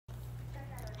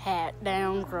Hat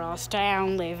down, cross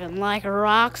town, living like a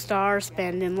rock star,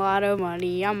 spending a lot of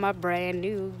money on my brand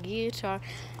new guitar.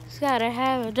 Just gotta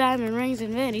have a diamond rings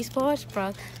and many sports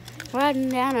bras. Riding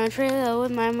down a trail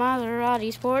with my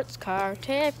Maserati sports car.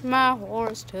 Take my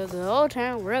horse to the old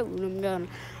town road. I'm gonna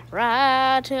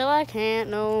ride till I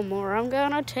can't no more. I'm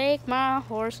gonna take my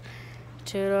horse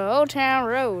to the old town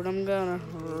road. I'm gonna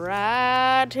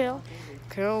ride till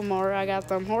no more. I got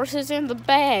them horses in the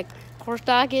back. Horse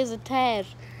stock is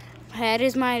attached. Head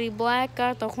is mighty black.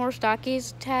 Got the horse stock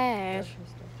is attached.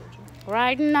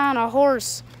 Riding on a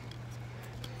horse.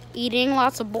 Eating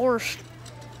lots of borscht.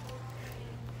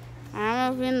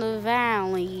 I'm up in the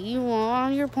valley. You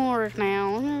on your porch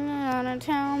now. You're gonna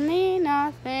tell me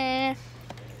nothing.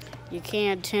 You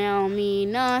can't tell me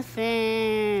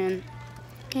nothing.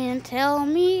 Can't tell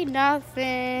me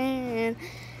nothing.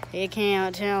 You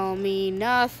can't tell me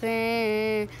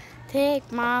nothing.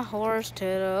 Take my horse to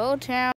the old town.